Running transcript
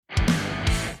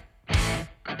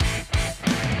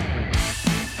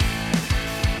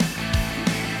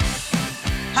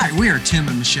right, we are Tim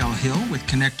and Michelle Hill with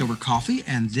Connect Over Coffee,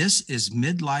 and this is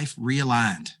Midlife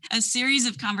Realigned, a series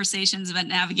of conversations about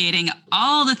navigating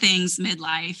all the things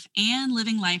midlife and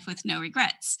living life with no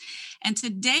regrets. And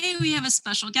today we have a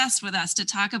special guest with us to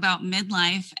talk about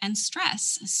midlife and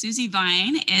stress. Susie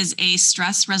Vine is a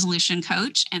stress resolution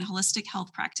coach and holistic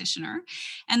health practitioner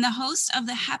and the host of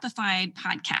the Happified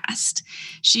podcast.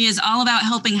 She is all about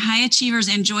helping high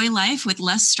achievers enjoy life with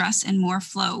less stress and more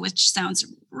flow, which sounds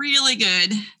really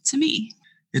good to me.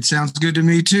 It sounds good to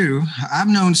me too. I've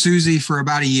known Susie for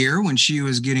about a year when she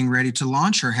was getting ready to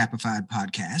launch her Happified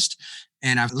podcast.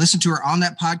 And I've listened to her on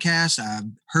that podcast. I've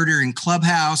heard her in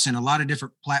Clubhouse and a lot of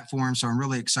different platforms. So I'm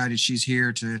really excited she's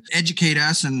here to educate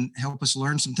us and help us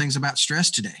learn some things about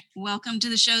stress today. Welcome to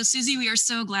the show, Susie. We are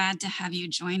so glad to have you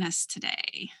join us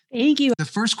today. Thank you. The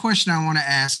first question I want to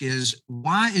ask is,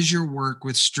 why is your work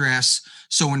with stress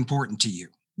so important to you?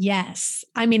 Yes.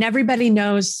 I mean, everybody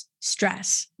knows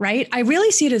stress, right? I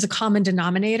really see it as a common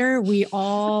denominator. We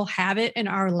all have it in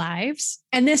our lives.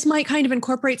 And this might kind of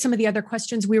incorporate some of the other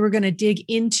questions we were going to dig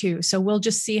into. So we'll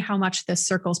just see how much this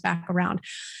circles back around.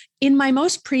 In my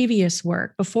most previous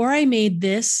work, before I made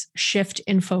this shift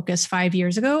in focus 5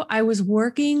 years ago, I was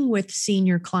working with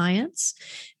senior clients.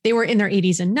 They were in their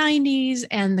 80s and 90s,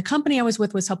 and the company I was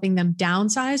with was helping them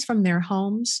downsize from their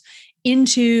homes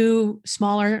into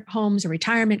smaller homes or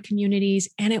retirement communities.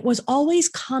 And it was almost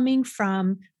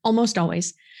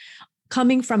always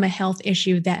coming from a health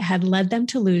issue that had led them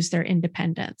to lose their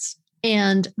independence.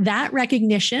 And that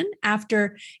recognition,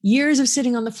 after years of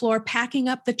sitting on the floor, packing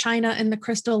up the china and the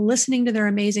crystal, listening to their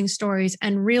amazing stories,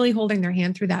 and really holding their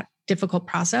hand through that difficult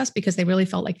process because they really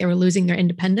felt like they were losing their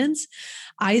independence,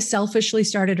 I selfishly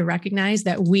started to recognize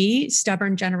that we,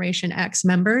 stubborn Generation X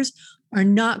members, are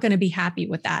not going to be happy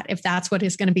with that if that's what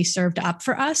is going to be served up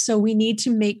for us. So we need to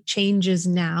make changes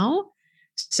now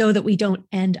so that we don't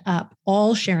end up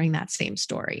all sharing that same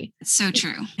story. It's so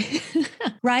true.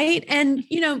 Right? And,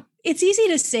 it's easy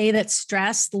to say that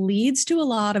stress leads to a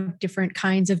lot of different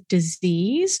kinds of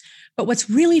disease. But what's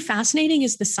really fascinating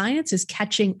is the science is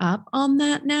catching up on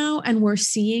that now. And we're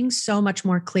seeing so much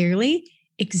more clearly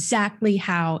exactly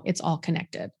how it's all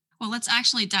connected. Well, let's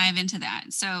actually dive into that.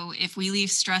 So if we leave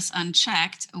stress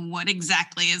unchecked, what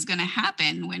exactly is going to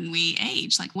happen when we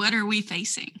age? Like, what are we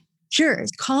facing? Sure.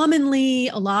 Commonly,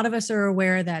 a lot of us are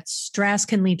aware that stress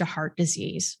can lead to heart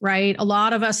disease, right? A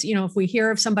lot of us, if we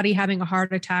hear of somebody having a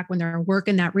heart attack when they're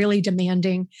working that really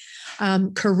demanding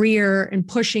career and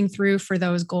pushing through for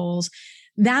those goals,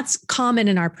 that's common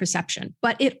in our perception.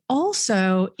 But it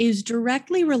also is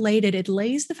directly related. It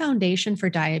lays the foundation for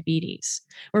diabetes.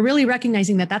 We're really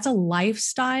recognizing that that's a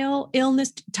lifestyle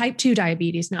illness, type 2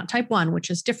 diabetes, not type 1, which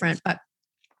is different, but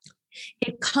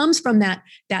it comes from that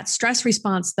stress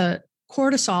response, the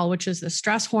cortisol, which is the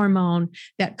stress hormone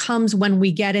that comes when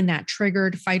we get in that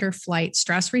triggered fight or flight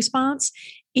stress response.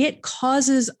 It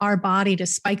causes our body to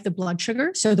spike the blood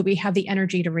sugar so that we have the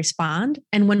energy to respond.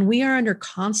 And when we are under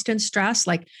constant stress,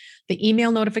 like the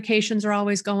email notifications are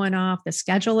always going off, the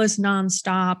schedule is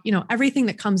nonstop, everything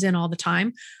that comes in all the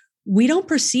time, we don't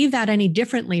perceive that any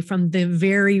differently from the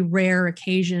very rare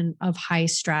occasion of high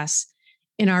stress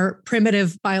in our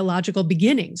primitive biological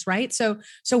beginnings, right? So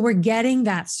we're getting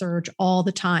that surge all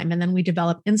the time. And then we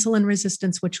develop insulin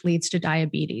resistance, which leads to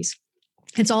diabetes.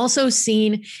 It's also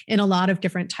seen in a lot of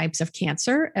different types of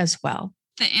cancer as well.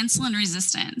 The insulin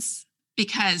resistance,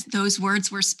 because those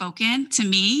words were spoken to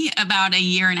me about a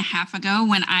year and a half ago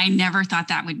when I never thought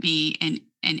that would be an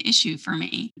issue for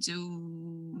me.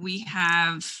 Do we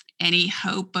have any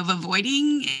hope of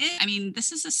avoiding it? I mean,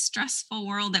 this is a stressful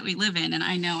world that we live in. And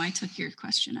I know I took your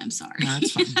question. I'm sorry. No,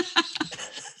 that's fine.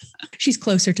 She's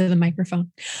closer to the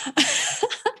microphone.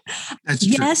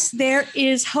 Yes, there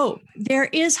is hope. There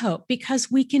is hope because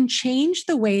we can change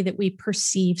the way that we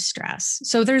perceive stress.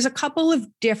 So there's a couple of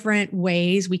different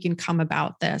ways we can come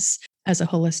about this. As a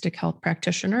holistic health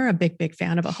practitioner, a big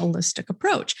fan of a holistic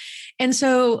approach. And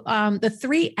so the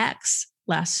 3X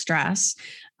less stress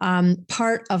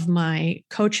part of my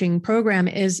coaching program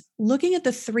is looking at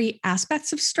the 3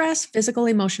 aspects of stress: physical,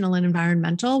 emotional, and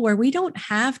environmental, where we don't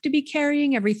have to be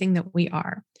carrying everything that we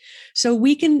are. So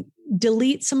we can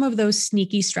delete some of those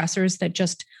sneaky stressors that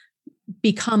just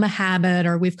become a habit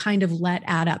or we've kind of let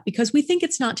add up because we think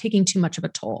it's not taking too much of a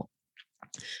toll.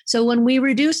 So when we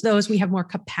reduce those, we have more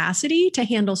capacity to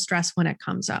handle stress when it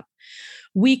comes up.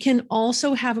 We can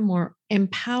also have a more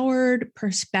empowered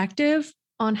perspective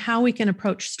on how we can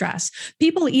approach stress.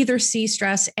 People either see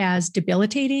stress as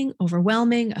debilitating,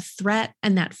 overwhelming, a threat,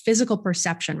 and that physical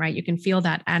perception, right? You can feel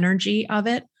that energy of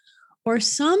it. or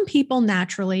some people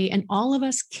naturally, and all of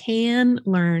us can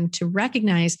learn to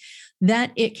recognize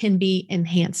that it can be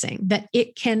enhancing, that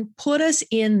it can put us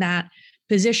in that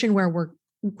position where we're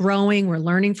growing, we're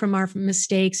learning from our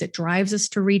mistakes. It drives us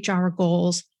to reach our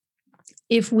goals.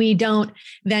 If we don't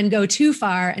then go too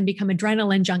far and become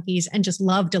adrenaline junkies and just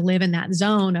love to live in that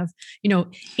zone of,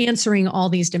 answering all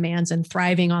these demands and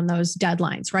thriving on those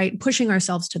deadlines, right? Pushing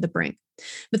ourselves to the brink.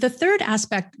 But the third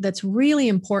aspect that's really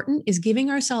important is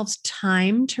giving ourselves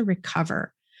time to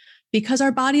recover, because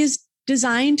our body is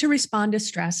designed to respond to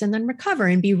stress and then recover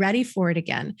and be ready for it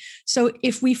again. So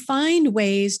if we find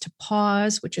ways to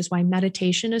pause, which is why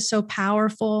meditation is so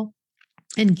powerful,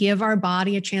 and give our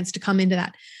body a chance to come into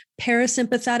that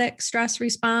parasympathetic stress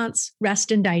response,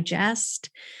 rest and digest,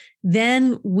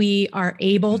 then we are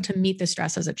able to meet the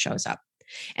stress as it shows up.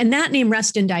 And that name,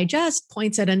 rest and digest,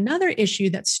 points at another issue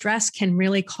that stress can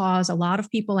really cause. A lot of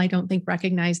people, I don't think,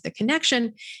 recognize the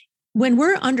connection. When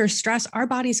we're under stress, our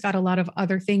body's got a lot of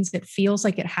other things that feels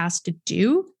like it has to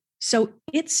do. So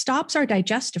it stops our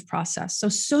digestive process.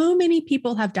 So many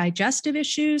people have digestive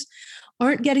issues,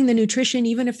 aren't getting the nutrition,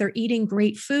 even if they're eating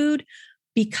great food,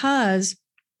 because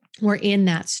we're in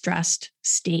that stressed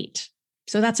state.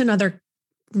 So that's another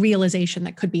realization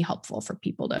that could be helpful for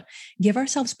people, to give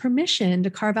ourselves permission to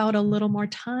carve out a little more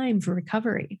time for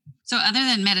recovery. So other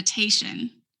than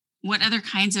meditation, what other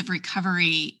kinds of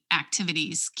recovery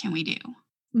activities can we do?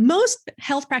 Most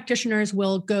health practitioners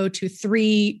will go to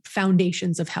 3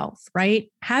 foundations of health,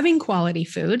 right? Having quality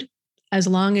food, as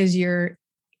long as you're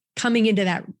coming into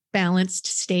that balanced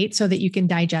state so that you can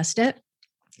digest it.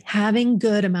 Having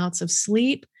good amounts of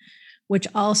sleep, which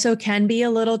also can be a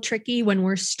little tricky when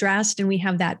we're stressed and we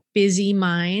have that busy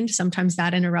mind. Sometimes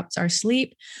that interrupts our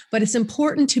sleep, but it's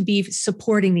important to be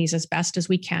supporting these as best as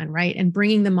we can, right? And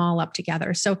bringing them all up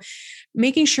together. So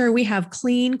making sure we have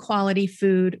clean, quality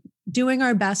food, doing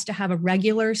our best to have a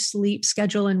regular sleep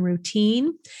schedule and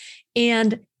routine,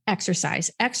 and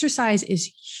exercise. Exercise is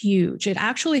huge. It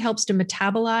actually helps to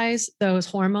metabolize those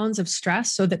hormones of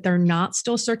stress so that they're not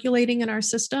still circulating in our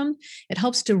system. It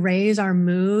helps to raise our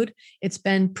mood. It's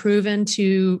been proven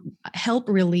to help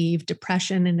relieve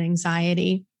depression and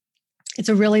anxiety. It's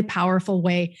a really powerful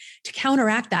way to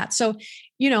counteract that. So,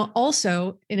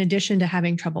 also, in addition to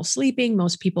having trouble sleeping,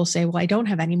 most people say, well, I don't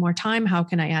have any more time. How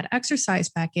can I add exercise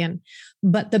back in?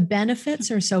 But the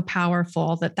benefits are so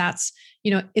powerful that's,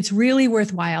 it's really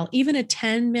worthwhile. Even a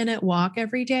 10-minute walk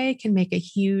every day can make a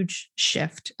huge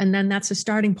shift. And then that's a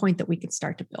starting point that we could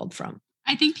start to build from.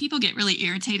 I think people get really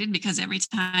irritated because every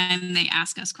time they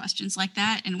ask us questions like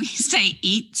that and we say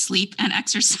eat, sleep, and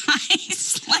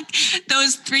exercise, like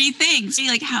those 3 things,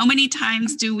 like how many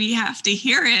times do we have to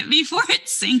hear it before it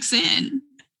sinks in?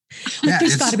 Yeah,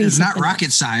 it's not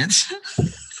rocket science.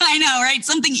 I know, right?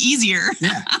 Something easier.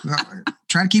 Yeah.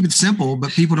 Try to keep it simple, but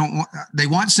people they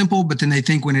want simple, but then they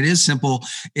think when it is simple,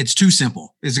 it's too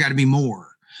simple. It's got to be more.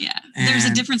 Yeah. There's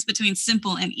a difference between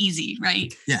simple and easy,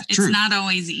 right? Yeah, it's true. not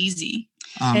always easy.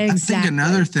 Exactly. I think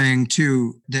another thing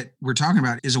too that we're talking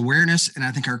about is awareness. And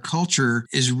I think our culture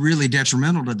is really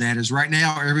detrimental to that. Is right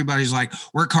now, everybody's like,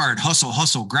 work hard,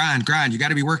 hustle, grind. You got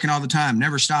to be working all the time,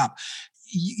 never stop.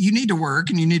 You need to work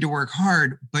and you need to work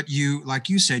hard, but like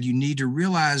you said, you need to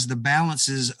realize the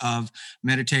balances of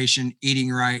meditation,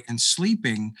 eating right, and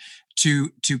sleeping to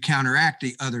counteract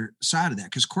the other side of that.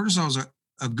 Because cortisol is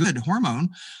a good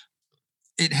hormone.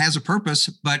 It has a purpose,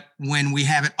 but when we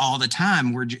have it all the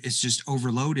time, it's just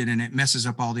overloaded and it messes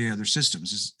up all the other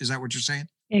systems. Is that what you're saying?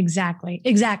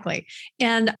 Exactly.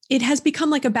 And it has become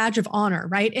like a badge of honor,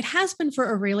 right? It has been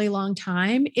for a really long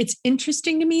time. It's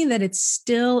interesting to me that it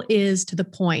still is to the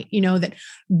point, that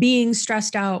being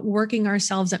stressed out, working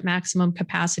ourselves at maximum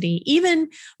capacity, even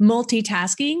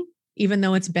multitasking, even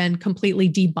though it's been completely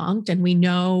debunked and we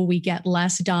know we get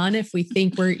less done if we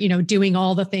think we're, doing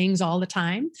all the things all the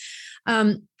time.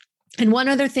 And one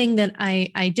other thing that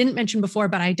I didn't mention before,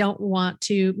 but I don't want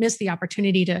to miss the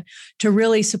opportunity to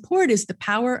really support is the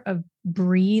power of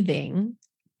breathing,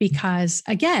 because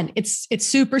again, it's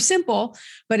super simple,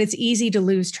 but it's easy to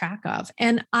lose track of.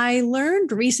 And I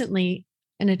learned recently,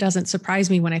 and it doesn't surprise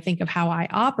me when I think of how I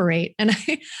operate. And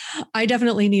I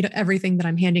definitely need everything that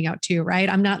I'm handing out too, right?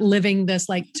 I'm not living this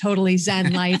like totally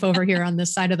Zen life over here on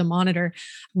this side of the monitor.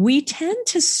 We tend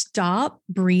to stop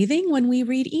breathing when we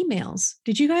read emails.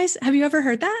 Have you ever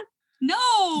heard that?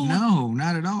 No,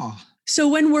 not at all. So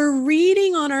when we're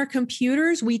reading on our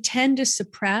computers, we tend to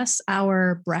suppress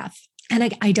our breath.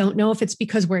 And I don't know if it's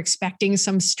because we're expecting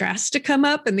some stress to come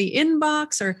up in the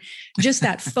inbox or just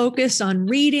that focus on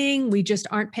reading. We just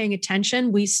aren't paying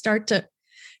attention. We start to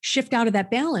shift out of that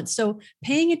balance. So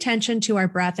paying attention to our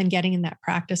breath and getting in that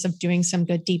practice of doing some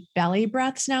good deep belly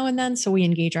breaths now and then, so we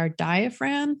engage our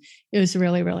diaphragm, is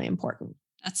really, really important.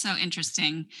 That's so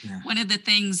interesting. Yeah. One of the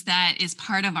things that is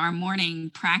part of our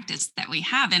morning practice that we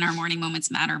have in our Morning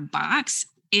Moments Matter box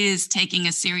is taking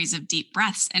a series of deep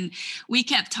breaths. And we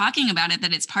kept talking about it,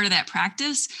 that it's part of that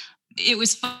practice. It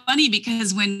was funny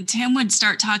because when Tim would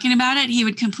start talking about it, he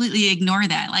would completely ignore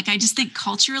that. Like, I just think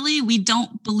culturally, we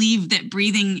don't believe that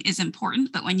breathing is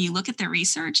important. But when you look at the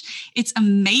research, it's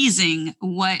amazing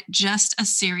what just a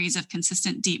series of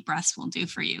consistent deep breaths will do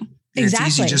for you. Exactly.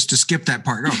 It's easy just to skip that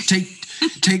part. Oh,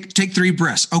 take 3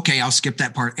 breaths. Okay, I'll skip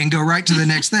that part and go right to the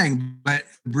next thing. But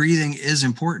breathing is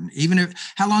important. Even if,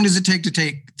 how long does it take to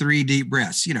take 3 deep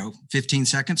breaths? 15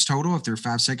 seconds total, if they're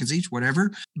 5 seconds each,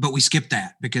 whatever. But we skip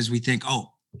that because we think,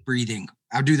 oh, breathing.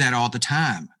 I'll do that all the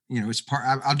time. It's part,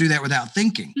 I'll do that without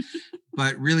thinking.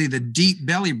 But really the deep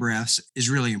belly breaths is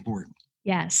really important.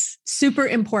 Yes, super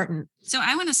important. So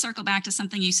I want to circle back to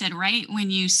something you said right when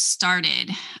you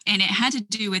started, and it had to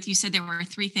do with, you said there were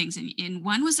 3 things, and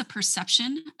one was a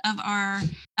perception of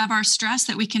our stress,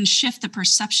 that we can shift the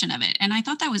perception of it. And I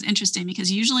thought that was interesting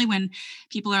because usually when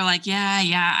people are like,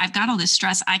 yeah, I've got all this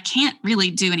stress, I can't really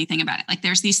do anything about it. Like,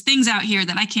 there's these things out here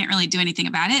that I can't really do anything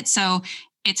about it. So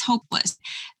it's hopeless.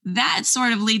 That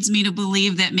sort of leads me to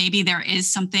believe that maybe there is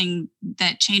something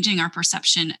that changing our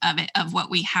perception of it, of what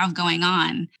we have going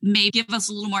on, may give us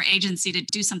a little more agency to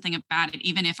do something about it,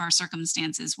 even if our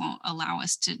circumstances won't allow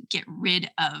us to get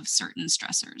rid of certain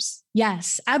stressors.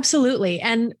 Yes, absolutely.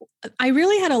 And I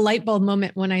really had a light bulb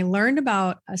moment when I learned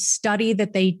about a study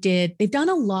that they did. They've done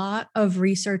a lot of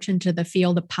research into the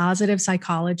field of positive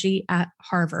psychology at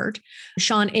Harvard.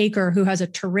 Sean Aker, who has a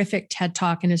terrific TED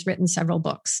Talk and has written several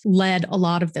books, led a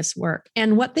lot of this work.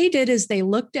 And what they did is they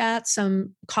looked at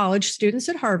some college students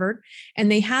at Harvard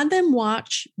and they had them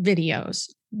watch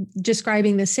videos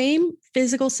describing the same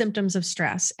physical symptoms of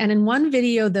stress. And in one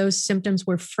video, those symptoms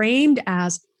were framed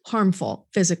as harmful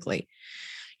physically.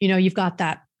 You've got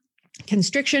that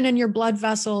constriction in your blood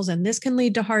vessels, and this can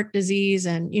lead to heart disease,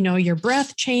 and your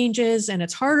breath changes and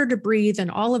it's harder to breathe,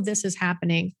 and all of this is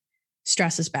happening.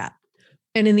 Stress is bad.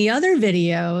 And in the other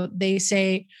video, they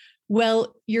say,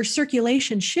 well, your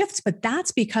circulation shifts, but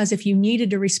that's because if you needed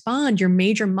to respond, your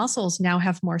major muscles now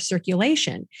have more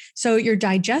circulation. So your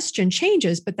digestion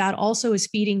changes, but that also is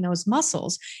feeding those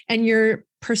muscles, and your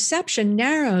perception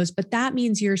narrows, but that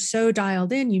means you're so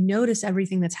dialed in, you notice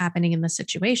everything that's happening in the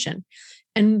situation.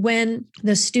 And when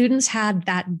the students had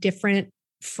that different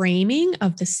framing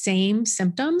of the same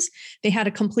symptoms, they had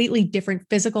a completely different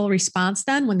physical response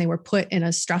then when they were put in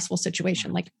a stressful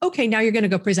situation. Like, okay, now you're going to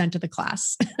go present to the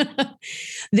class.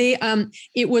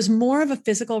 It was more of a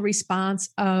physical response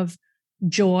of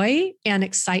joy and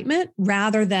excitement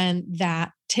rather than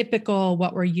that typical,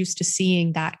 what we're used to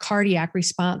seeing, that cardiac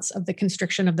response of the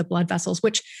constriction of the blood vessels,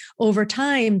 which over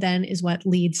time then is what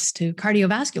leads to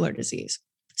cardiovascular disease.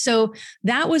 So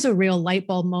that was a real light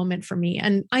bulb moment for me.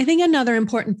 And I think another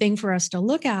important thing for us to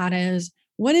look at is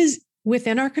what is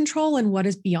within our control and what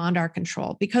is beyond our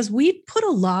control, because we put a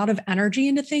lot of energy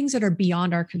into things that are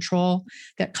beyond our control,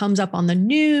 that comes up on the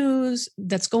news,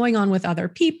 that's going on with other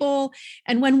people.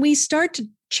 And when we start to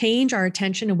change our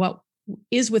attention to what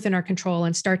is within our control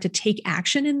and start to take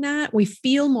action in that, we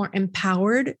feel more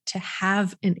empowered to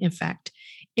have an effect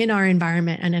in our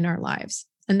environment and in our lives.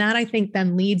 And that, I think,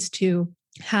 then leads to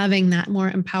having that more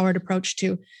empowered approach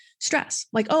to stress.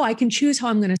 Like, oh, I can choose how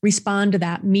I'm going to respond to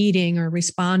that meeting or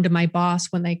respond to my boss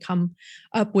when they come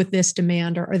up with this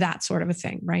demand or that sort of a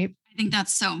thing, right? I think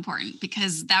that's so important,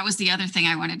 because that was the other thing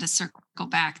I wanted to circle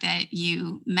back that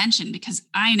you mentioned, because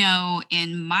I know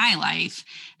in my life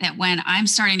that when I'm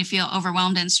starting to feel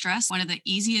overwhelmed and stressed, one of the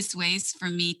easiest ways for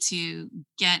me to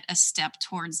get a step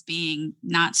towards being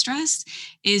not stressed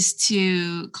is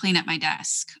to clean up my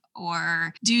desk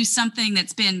or do something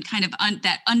that's been kind of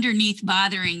that underneath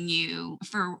bothering you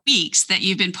for weeks that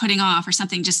you've been putting off, or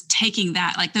something, just taking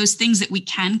that, like those things that we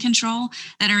can control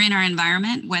that are in our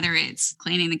environment, whether it's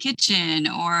cleaning the kitchen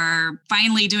or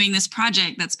finally doing this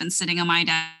project that's been sitting on my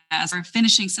desk, or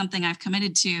finishing something I've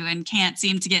committed to and can't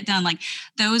seem to get done. Like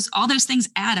all those things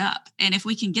add up. And if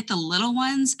we can get the little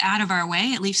ones out of our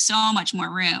way, it leaves so much more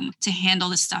room to handle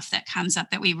the stuff that comes up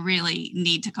that we really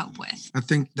need to cope with. I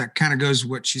think that kind of goes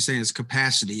what she's saying is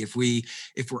capacity. If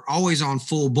we're always on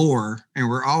full bore and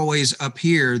we're always up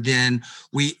here, then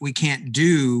we can't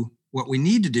do what we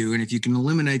need to do. And if you can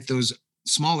eliminate those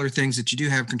smaller things that you do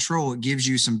have control, it gives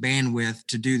you some bandwidth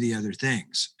to do the other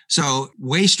things. So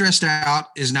way stressed out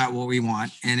is not what we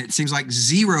want. And it seems like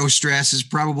zero stress is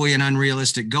probably an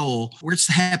unrealistic goal. Where's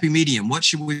the happy medium? What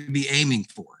should we be aiming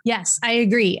for? Yes, I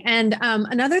agree. And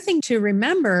another thing to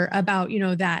remember about,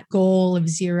 that goal of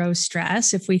zero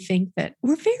stress, if we think that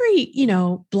we're very,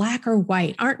 black or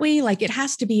white, aren't we? Like it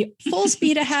has to be full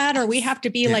speed ahead, or we have to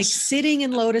be like sitting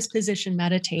in lotus position,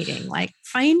 meditating, like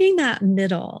finding that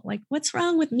middle, like what's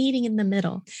wrong with meeting in the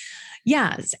middle?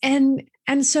 Yes.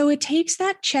 And so it takes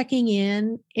that checking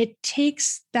in, it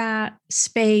takes that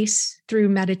space through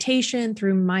meditation,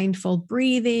 through mindful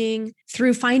breathing,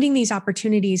 through finding these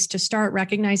opportunities to start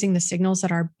recognizing the signals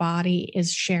that our body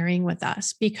is sharing with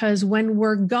us. Because when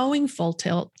we're going full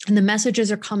tilt and the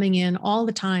messages are coming in all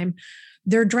the time,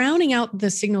 they're drowning out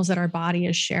the signals that our body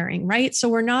is sharing, right? So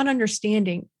we're not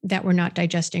understanding that we're not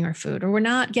digesting our food, or we're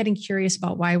not getting curious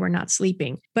about why we're not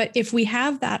sleeping. But if we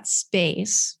have that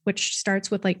space, which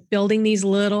starts with like building these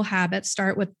little habits,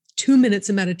 start with 2 minutes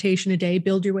of meditation a day,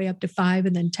 build your way up to 5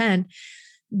 and then 10,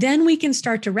 then we can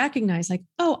start to recognize like,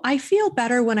 oh, I feel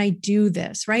better when I do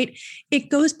this, right? It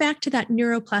goes back to that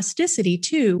neuroplasticity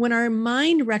too. When our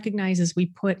mind recognizes we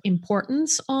put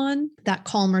importance on that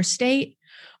calmer state,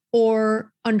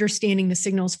 or understanding the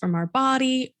signals from our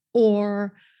body,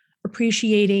 or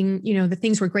appreciating, the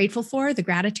things we're grateful for. The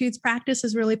gratitudes practice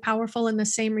is really powerful in the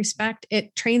same respect.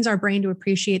 It trains our brain to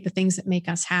appreciate the things that make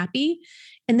us happy.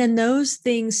 And then those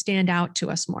things stand out to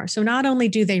us more. So not only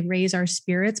do they raise our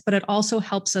spirits, but it also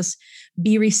helps us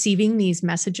be receiving these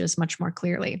messages much more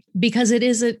clearly, because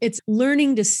it's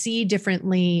learning to see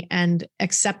differently and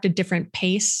accept a different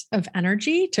pace of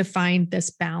energy to find this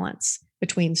balance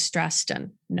between stressed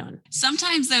and none.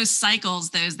 Sometimes those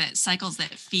cycles that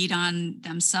feed on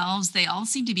themselves, they all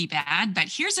seem to be bad, but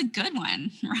here's a good one,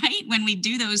 right? When we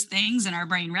do those things and our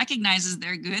brain recognizes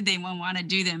they're good, they will want to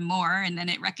do them more. And then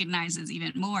it recognizes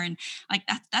even more. And like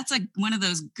that's one of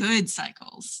those good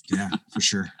cycles. Yeah, for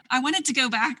sure. I wanted to go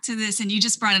back to this, and you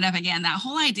just brought it up again, that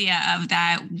whole idea of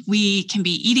that we can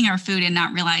be eating our food and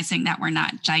not realizing that we're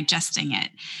not digesting it.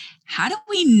 How do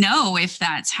we know if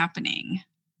that's happening?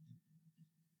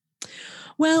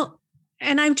 Well,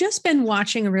 and I've just been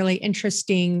watching a really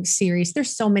interesting series.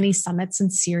 There's so many summits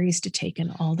and series to take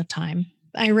in all the time.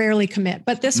 I rarely commit,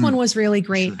 but this one was really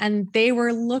great. Sure. And they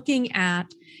were looking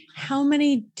at how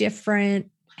many different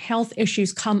health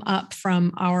issues come up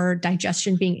from our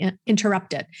digestion being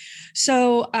interrupted.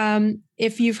 So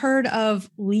if you've heard of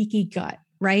leaky gut,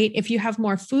 right? If you have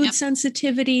more food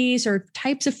sensitivities or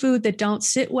types of food that don't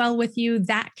sit well with you,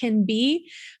 that can be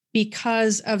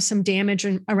because of some damage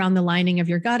around the lining of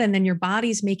your gut. And then your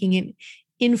body's making an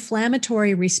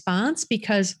inflammatory response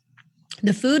because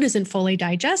the food isn't fully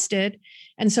digested.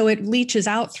 And so it leaches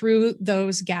out through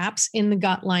those gaps in the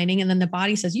gut lining. And then the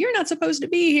body says, you're not supposed to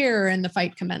be here. And the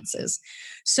fight commences.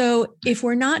 So if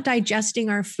we're not digesting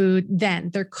our food, then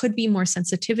there could be more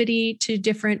sensitivity to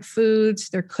different foods.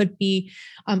 There could be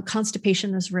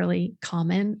constipation is really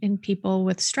common in people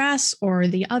with stress, or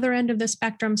the other end of the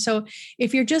spectrum. So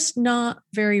if you're just not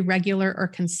very regular or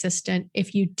consistent,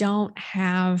 if you don't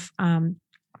have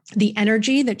the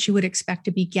energy that you would expect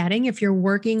to be getting, if you're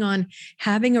working on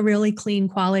having a really clean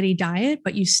quality diet,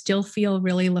 but you still feel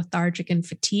really lethargic and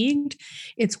fatigued,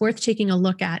 it's worth taking a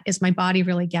look at, is my body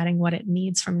really getting what it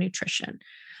needs from nutrition?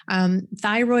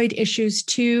 Thyroid issues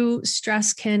too,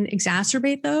 stress can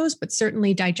exacerbate those, but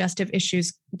certainly digestive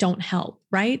issues don't help,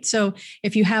 right? So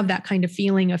if you have that kind of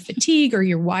feeling of fatigue, or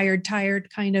you're wired, tired,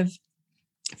 kind of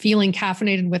feeling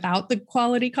caffeinated without the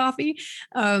quality coffee,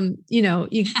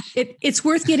 it's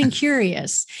worth getting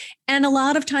curious. And a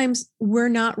lot of times we're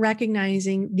not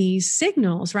recognizing these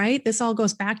signals, right? This all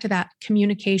goes back to that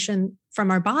communication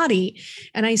from our body.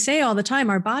 And I say all the time,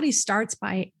 our body starts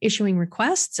by issuing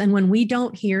requests. And when we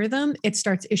don't hear them, it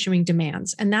starts issuing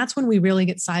demands. And that's when we really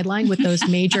get sidelined with those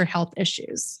major health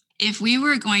issues. If we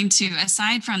were going to,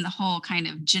 aside from the whole kind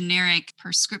of generic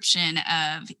prescription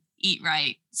of eat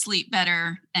right, sleep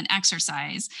better, and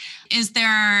exercise, is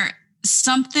there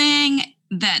something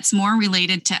that's more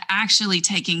related to actually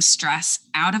taking stress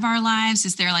out of our lives?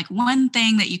 Is there like one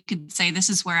thing that you could say,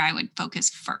 this is where I would focus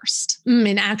first?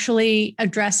 And actually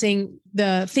addressing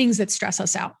the things that stress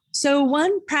us out. So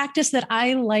one practice that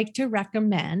I like to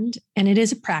recommend, and it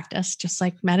is a practice, just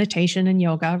like meditation and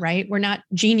yoga, right? We're not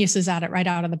geniuses at it right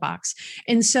out of the box.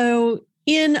 And so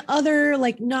in other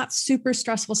like not super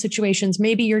stressful situations,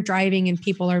 maybe you're driving and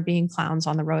people are being clowns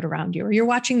on the road around you, or you're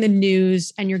watching the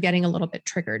news and you're getting a little bit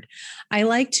triggered. I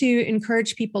like to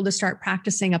encourage people to start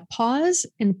practicing a pause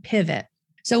and pivot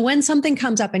So when something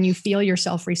comes up and you feel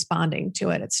yourself responding to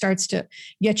it, it starts to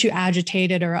get you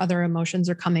agitated or other emotions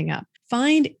are coming up.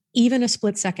 Find even a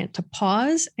split second to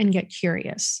pause and get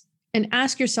curious and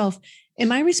ask yourself,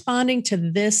 am I responding to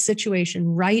this situation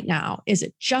right now? Is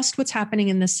it just what's happening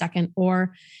in this second?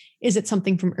 Or is it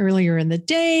something from earlier in the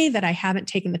day that I haven't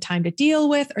taken the time to deal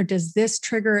with? Or does this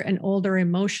trigger an older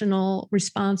emotional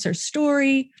response or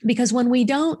story? Because when we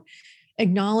don't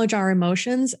acknowledge our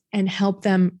emotions and help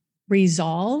them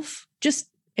resolve, just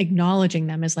acknowledging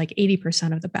them is like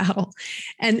 80% of the battle,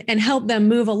 and help them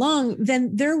move along,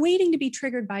 then they're waiting to be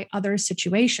triggered by other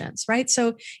situations, right?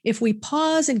 So if we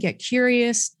pause and get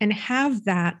curious and have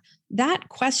that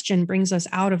question brings us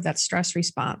out of that stress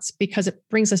response, because it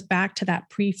brings us back to that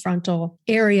prefrontal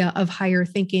area of higher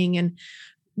thinking and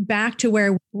back to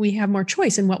where we have more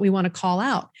choice in what we want to call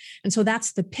out. And so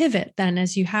that's the pivot then,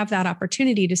 as you have that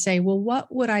opportunity to say, well,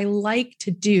 what would I like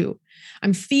to do?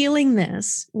 I'm feeling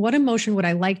this. What emotion would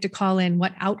I like to call in?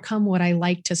 What outcome would I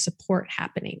like to support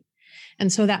happening?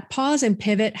 And so that pause and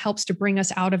pivot helps to bring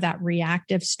us out of that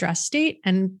reactive stress state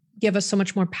and give us so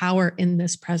much more power in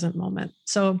this present moment.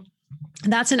 So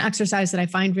that's an exercise that I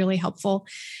find really helpful.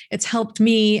 It's helped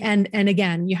me. And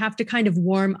again, you have to kind of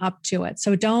warm up to it.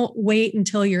 So don't wait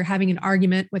until you're having an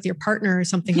argument with your partner or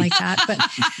something like that. But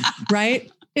right,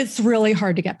 it's really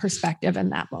hard to get perspective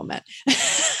in that moment.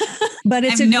 But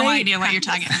it's I have no idea what you're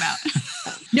talking about.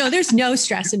 No, there's no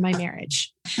stress in my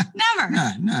marriage. Never.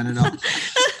 No, not at all.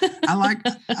 I like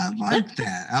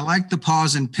that. I like the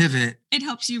pause and pivot. It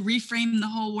helps you reframe the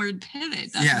whole word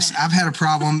pivot. Yes, I've had a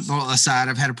problem. Well,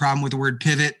 I've had a problem with the word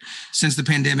pivot since the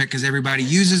pandemic because everybody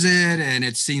uses it and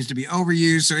it seems to be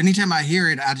overused. So anytime I hear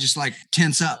it, I just like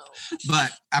tense up.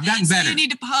 But I've gotten better. You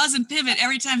need to pause and pivot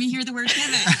every time you hear the word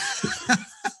pivot.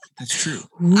 That's true.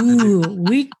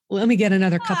 Ooh, let me get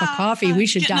another cup of coffee. We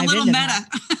should dive into that.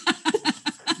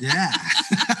 Yeah.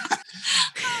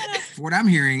 What I'm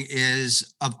hearing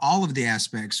is of all of the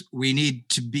aspects, we need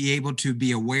to be able to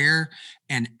be aware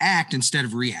and act instead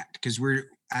of react, because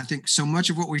I think so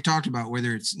much of what we talked about,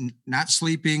 whether it's not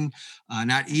sleeping,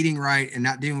 not eating right, and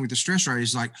not dealing with the stress right,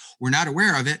 is like we're not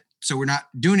aware of it. So we're not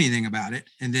doing anything about it.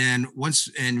 And then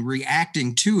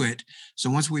reacting to it. So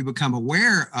once we become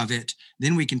aware of it,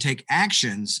 then we can take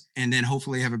actions and then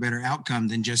hopefully have a better outcome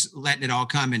than just letting it all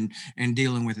come and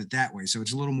dealing with it that way. So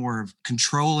it's a little more of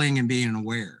controlling and being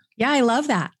aware. Yeah, I love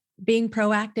that. Being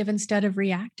proactive instead of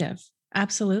reactive.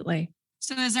 Absolutely.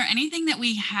 So is there anything that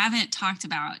we haven't talked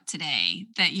about today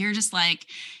that you're just like,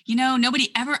 nobody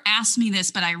ever asked me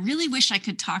this, but I really wish I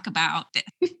could talk about this?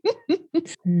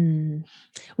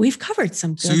 We've covered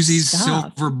some good Susie's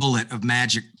stuff. Silver bullet of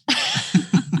magic.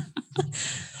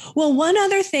 Well, one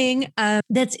other thing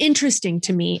that's interesting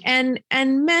to me, and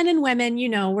men and women,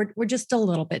 we're just a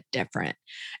little bit different.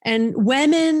 And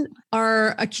women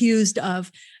are accused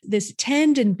of this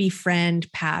tend and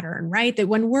befriend pattern, right? That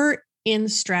when we're in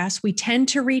stress, we tend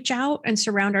to reach out and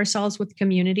surround ourselves with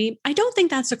community. I don't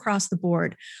think that's across the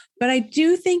board, but I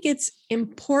do think it's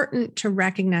important to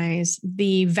recognize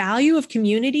the value of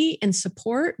community and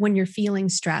support when you're feeling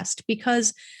stressed,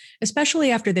 because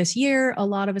especially after this year, a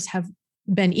lot of us have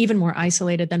been even more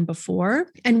isolated than before.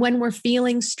 And when we're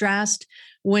feeling stressed,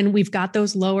 when we've got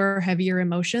those lower, heavier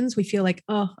emotions, we feel like,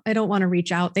 oh, I don't want to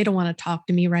reach out. They don't want to talk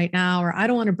to me right now, or I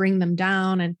don't want to bring them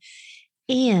down.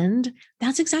 And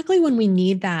that's exactly when we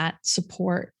need that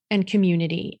support and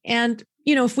community. And,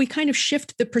 if we kind of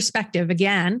shift the perspective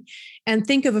again and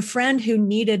think of a friend who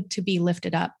needed to be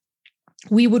lifted up,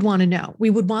 we would want to know. We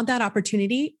would want that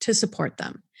opportunity to support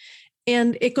them.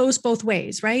 And it goes both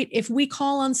ways, right? If we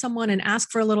call on someone and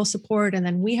ask for a little support, and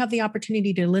then we have the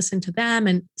opportunity to listen to them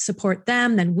and support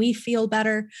them, then we feel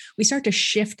better. We start to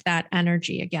shift that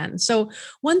energy again. So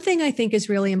one thing I think is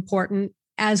really important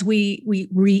as we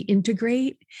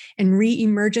reintegrate, and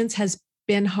re-emergence has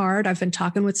been hard. I've been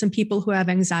talking with some people who have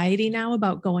anxiety now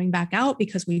about going back out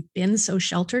because we've been so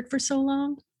sheltered for so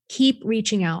long. Keep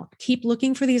reaching out, keep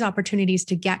looking for these opportunities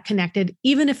to get connected,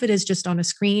 even if it is just on a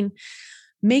screen.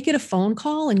 Make it a phone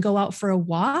call and go out for a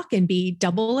walk and be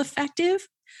double effective.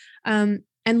 And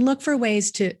look for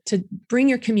ways to bring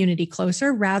your community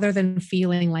closer, rather than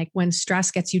feeling like when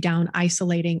stress gets you down,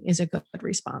 isolating is a good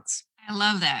response. I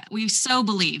love that. We so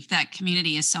believe that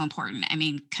community is so important. I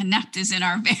mean, connect is in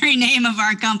our very name of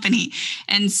our company.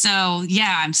 And so,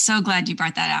 yeah, I'm so glad you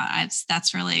brought that out.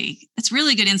 That's really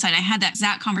good insight. I had that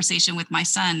exact conversation with my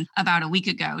son about a week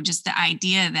ago, just the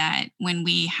idea that when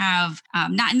we have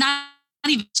not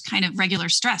even kind of regular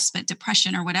stress, but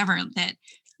depression or whatever,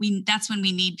 that's when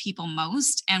we need people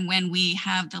most, and when we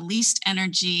have the least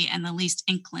energy and the least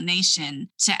inclination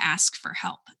to ask for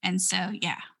help. And so,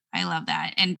 yeah, I love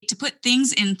that. And to put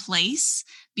things in place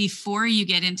before you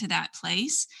get into that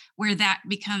place where that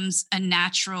becomes a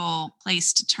natural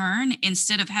place to turn,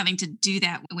 instead of having to do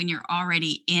that when you're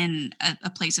already in a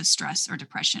place of stress or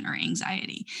depression or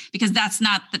anxiety, because that's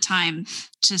not the time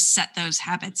to set those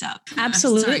habits up.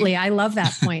 Absolutely. I love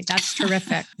that point. That's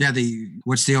terrific. Yeah.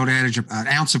 What's the old adage? An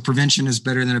ounce of prevention is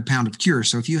better than a pound of cure.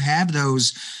 So if you have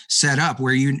those set up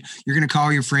where you're going to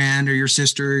call your friend or your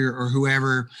sister or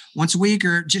whoever once a week,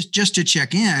 or just to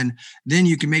check in, then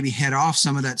you can maybe head off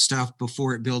some of that stuff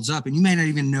before it builds up. And you may not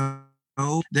even know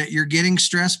that you're getting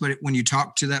stressed, but when you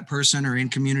talk to that person or in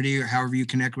community or however you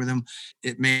connect with them,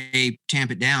 it may tamp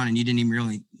it down and you didn't even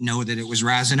really know that it was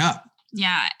rising up.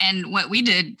 Yeah. And what we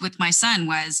did with my son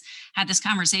was had this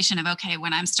conversation of, okay,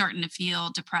 when I'm starting to feel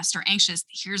depressed or anxious,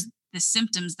 here's the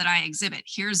symptoms that I exhibit.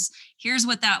 Here's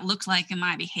what that looked like in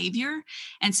my behavior.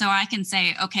 And so I can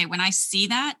say, okay, when I see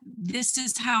that, this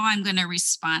is how I'm going to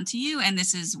respond to you. And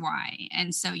this is why.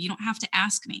 And so you don't have to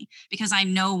ask me because I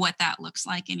know what that looks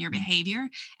like in your behavior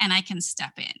and I can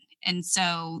step in. And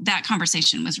so that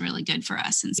conversation was really good for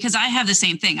us. And because I have the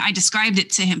same thing, I described it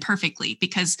to him perfectly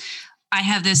because I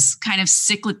have this kind of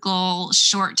cyclical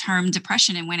short-term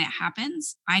depression. And when it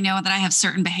happens, I know that I have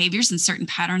certain behaviors and certain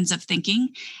patterns of thinking.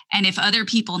 And if other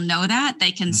people know that,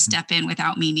 they can step in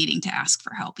without me needing to ask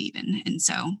for help even. And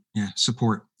so. Yeah,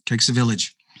 support takes a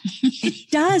village.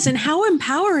 It does. And how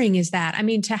empowering is that? I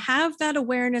mean, to have that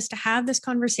awareness, to have this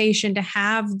conversation, to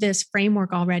have this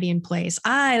framework already in place.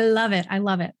 I love it. I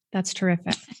love it. That's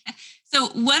terrific. So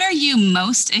what are you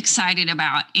most excited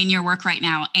about in your work right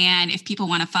now? And if people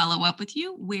want to follow up with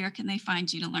you, where can they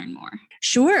find you to learn more?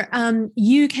 Sure.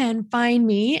 You can find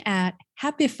me at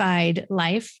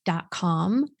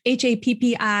happyfiedlife.com,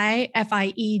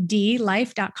 HAPPIFIED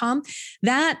life.com.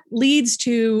 That leads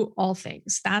to all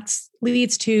things. That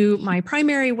leads to my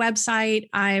primary website.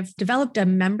 I've developed a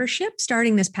membership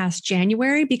starting this past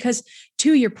January because,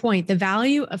 to your point, the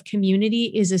value of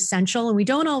community is essential and we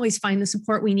don't always find the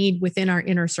support we need within our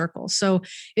inner circle. So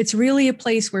it's really a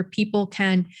place where people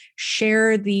can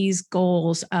share these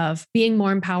goals of being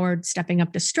more empowered, stepping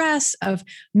up to stress, of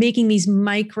making these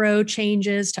micro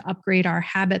changes to upgrade our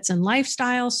habits and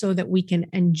lifestyle so that we can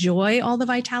enjoy all the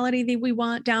vitality that we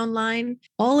want downline,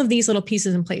 all of these little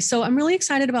pieces in place. So I'm really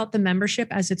excited about the membership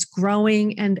as it's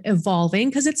growing and evolving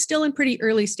because it's still in pretty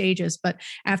early stages. But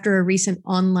after a recent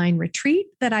online retreat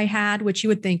that I had, which you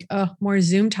would think, oh, more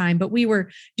Zoom time, but we were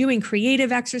doing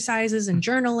creative exercises and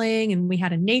journaling, and we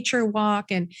had a nature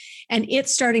walk, and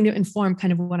it's starting to inform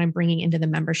kind of what I'm bringing into the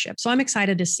membership. So I'm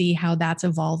excited to see how that's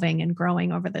evolving and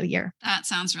growing over the year. That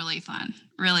sounds really fun.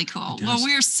 Really cool. Well,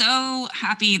 we're so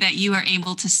happy that you are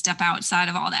able to step outside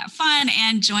of all that fun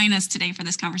and join us today for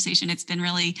this conversation. It's been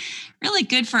really, really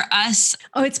good for us.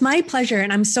 Oh, it's my pleasure.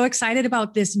 And I'm so excited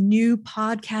about this new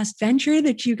podcast venture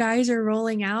that you guys are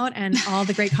rolling out and all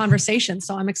the great conversations.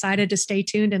 So I'm excited to stay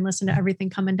tuned and listen to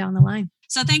everything coming down the line.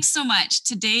 So thanks so much.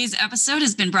 Today's episode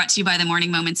has been brought to you by the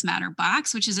Morning Moments Matter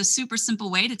box, which is a super simple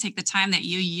way to take the time that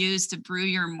you use to brew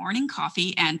your morning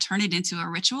coffee and turn it into a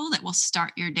ritual that will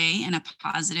start your day in a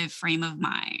positive frame of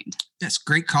mind. That's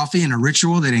great coffee and a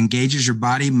ritual that engages your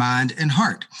body, mind, and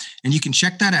heart. And you can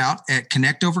check that out at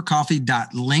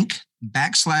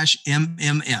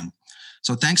connectovercoffee.link/MMM.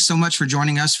 So thanks so much for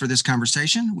joining us for this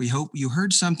conversation. We hope you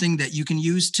heard something that you can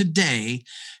use today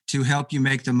to help you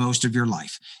make the most of your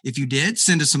life. If you did,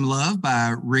 send us some love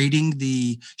by rating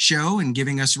the show and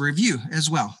giving us a review as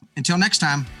well. Until next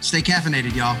time, stay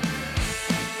caffeinated, y'all.